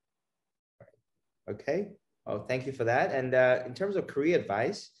career. Okay. Well, thank you for that. And in terms of career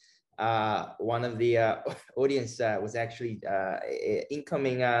advice, one of the audience was actually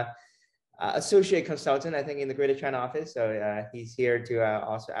incoming associate consultant, I think, in the Greater China office. So he's here to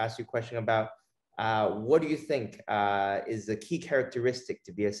also ask you a question about what do you think is the key characteristic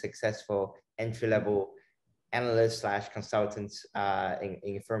to be a successful entry-level analyst / consultant in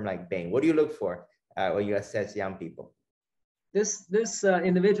a firm like Bain? What do you look for when you assess young people? This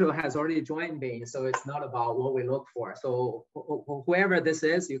individual has already joined Bain, so it's not about what we look for. So whoever this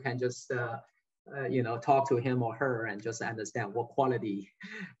is, you can just talk to him or her and just understand what quality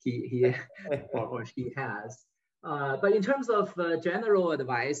he or she has. But in terms of general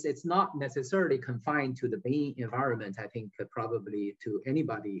advice, it's not necessarily confined to the Bain environment. I think probably to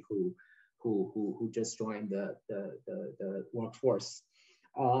anybody who just joined the workforce.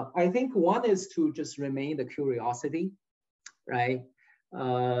 I think one is to just remain the curiosity. Right.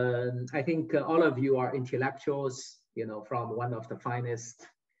 I think all of you are intellectuals, from one of the finest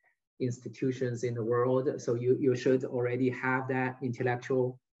institutions in the world. So you should already have that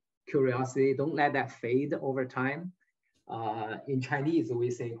intellectual curiosity. Don't let that fade over time. In Chinese, we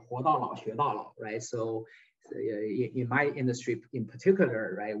say 活到老学到老, right? So in my industry in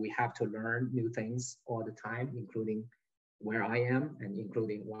particular, right, we have to learn new things all the time, including where I am and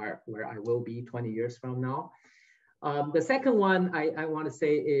including where I will be 20 years from now. The second one I want to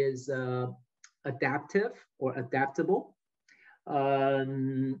say is adaptive or adaptable.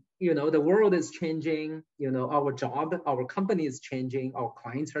 the world is changing, our job, our company is changing, our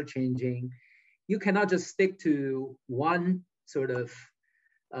clients are changing. You cannot just stick to one sort of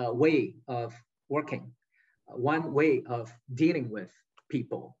way of working, one way of dealing with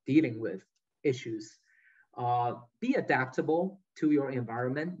people, dealing with issues. Be adaptable to your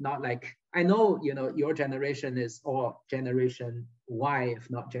environment. Not like, I know, your generation is all Generation Y, if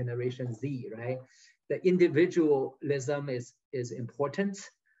not Generation Z, right? The individualism is important.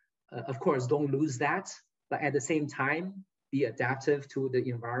 Of course, don't lose that, but at the same time, be adaptive to the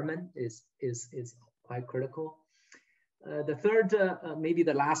environment is quite critical. The third, maybe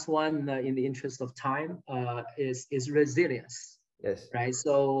the last one, in the interest of time, is resilience. Yes. Right.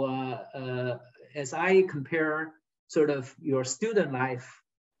 So as I compare sort of your student life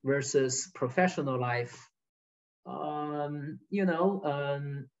versus professional life, a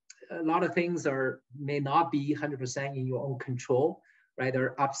lot of things may not be 100% in your own control. Right, there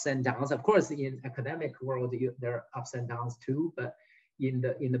are ups and downs. Of course, in academic world, there are ups and downs too. But in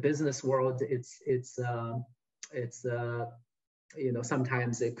the business world, it's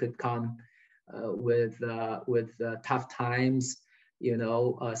sometimes it could come with tough times.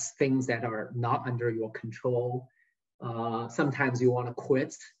 Things that are not under your control. Sometimes you want to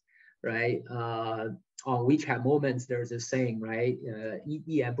quit, right? On WeChat Moments, there's a saying, right?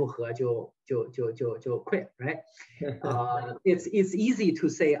 一言不合就 quit, right? It's easy to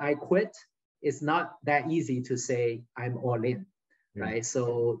say I quit. It's not that easy to say I'm all in, right?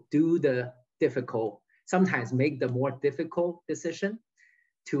 So do the difficult, sometimes make the more difficult decision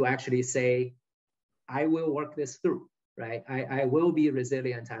to actually say, I will work this through, right? I will be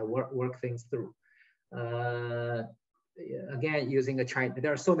resilient. I work things through. Again, using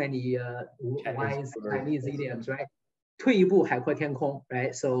there are so many wise Chinese idioms, right? 退一步海阔天空,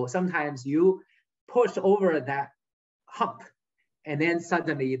 right? So sometimes you push over that hump, and then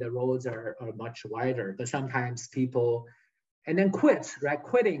suddenly the roads are much wider. But sometimes people, and then quit, right?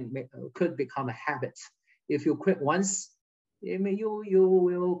 Quitting could become a habit. If you quit once, you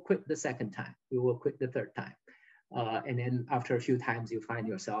will quit the second time. You will quit the third time, and then after a few times, you find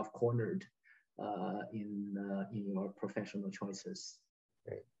yourself cornered in your professional choices.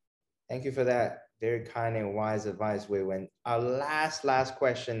 Great. Thank you for that very kind and wise advice, Weiwen. Our last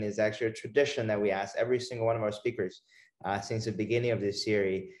question is actually a tradition that we ask every single one of our speakers since the beginning of this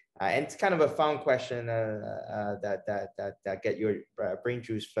series. And it's kind of a fun question that get your brain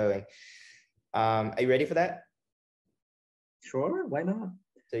juice flowing. Are you ready for that? Sure, why not?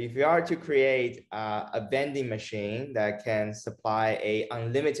 So if you are to create a vending machine that can supply an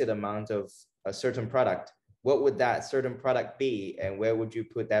unlimited amount of a certain product, what would that certain product be, and where would you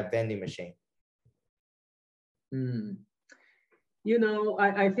put that vending machine? I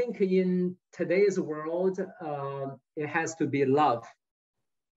think in today's world, it has to be love.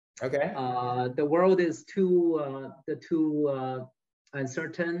 Okay. The world is too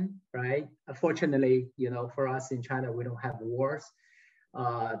uncertain, right? Fortunately, for us in China, we don't have wars,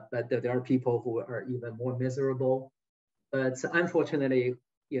 but there are people who are even more miserable. But unfortunately,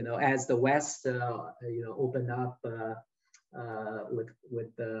 as the West, opened up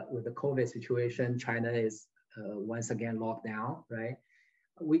with the COVID situation, China is once again locked down, right?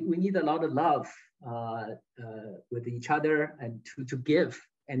 We need a lot of love with each other, and to give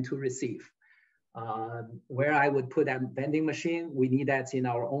and to receive. Where I would put that vending machine, we need that in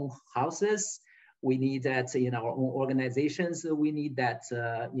our own houses. We need that in our own organizations. We need that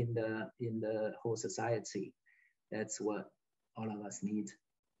in the whole society. That's what all of us need.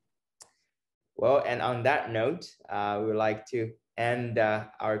 Well, and on that note, we would like to end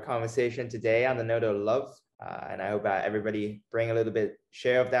our conversation today on the note of love. And I hope everybody bring a little bit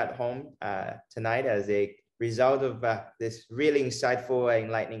share of that home tonight as a result of this really insightful and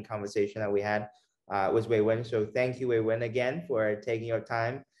enlightening conversation that we had with Weiwen. So thank you, Weiwen, again for taking your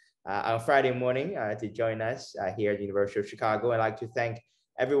time on Friday morning to join us here at the University of Chicago. I'd like to thank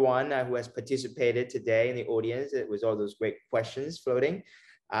everyone who has participated today in the audience with all those great questions floating.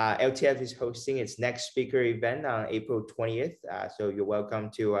 LTF is hosting its next speaker event on April 20th. So you're welcome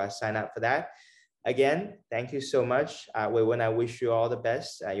to sign up for that. Again, thank you so much. Weiwen, I wish you all the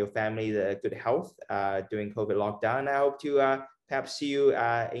best, your family the good health during COVID lockdown. I hope to perhaps see you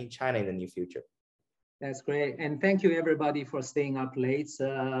in China in the near future. That's great. And thank you everybody for staying up late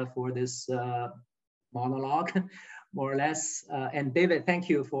for this monologue, more or less. And David, thank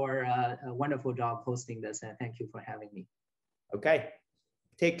you for a wonderful job hosting this, and thank you for having me. Okay.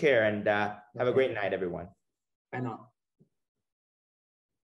 Take care and have a great night, everyone. Bye now.